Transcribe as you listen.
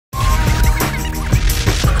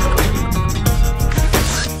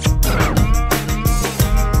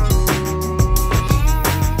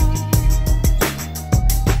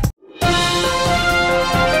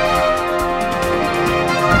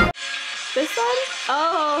fun?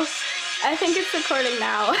 Oh, I think it's recording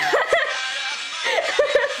now.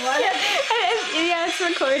 What? Yeah, it's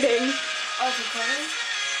recording. Oh, it's recording?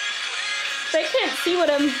 They can't see what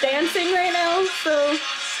I'm dancing right now, so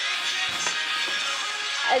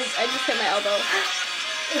I just hit my elbow.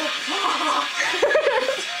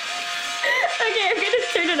 Okay, I'm gonna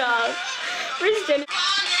turn it off. Where's Jenny?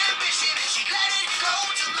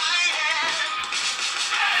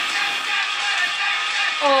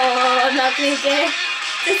 Oh, I'm not gonna get it.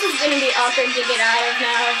 This is gonna be awkward to get out of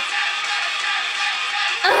now.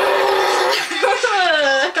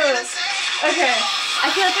 Okay, I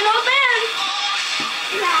feel like an old man.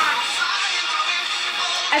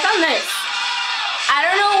 I found this. I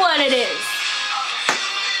don't know what it is.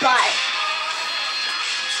 Bye.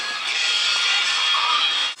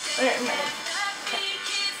 Okay, I'm ready.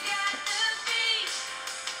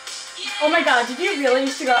 Oh my god, did you really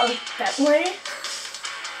used to go out with Bentley?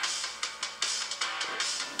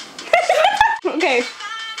 Okay.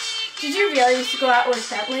 Did you really used to go out with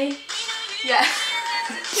Bentley? Yeah.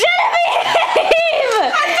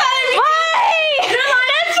 Genevieve! Why?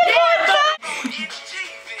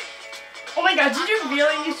 Oh my god, did you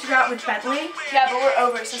really used to go out with Bentley? Yeah, but we're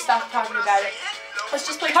over, so stop talking about it. Let's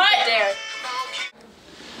just play Cut Dare.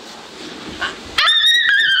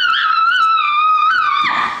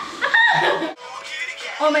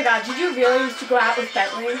 Oh my god, did you really used to go out with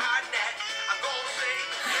Bentley?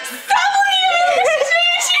 Stop leaving!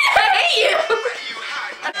 I hate you!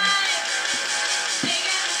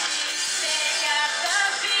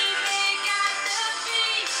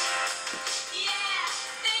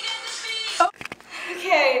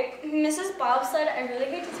 Okay, Mrs. Bob said, I really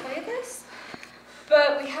hate to tell you this,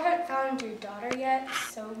 but we haven't found your daughter yet,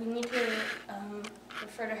 so we need to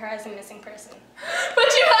refer to her as a missing person.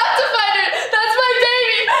 But you have to find her! That's my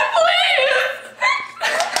baby! Please!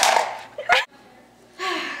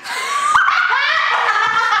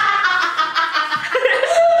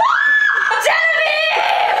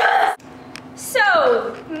 Genevieve! So,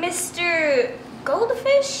 Mr.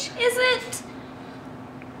 Goldfish, is it?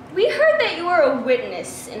 We heard that you were a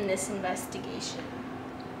witness in this investigation.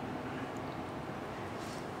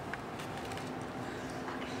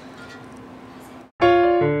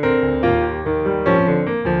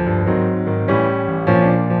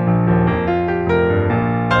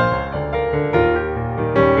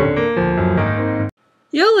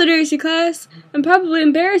 Yo, literacy class, I'm probably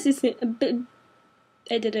embarrassing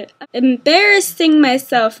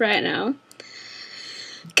myself right now.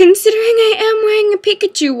 Considering I am wearing a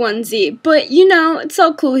Pikachu onesie, but you know, it's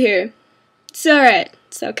all cool here. It's alright,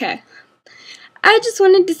 it's okay. I just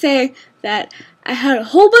wanted to say that I had a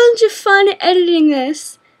whole bunch of fun editing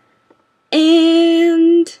this,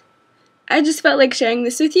 and I just felt like sharing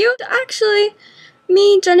this with you. Actually,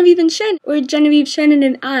 me, Genevieve, and Shannon, or Genevieve, Shannon,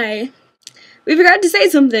 and I, we forgot to say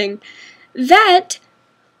something. That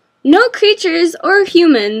no creatures or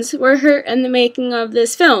humans were hurt in the making of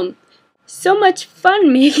this film. So much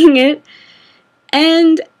fun making it,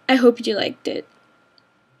 and I hope you liked it.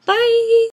 Bye!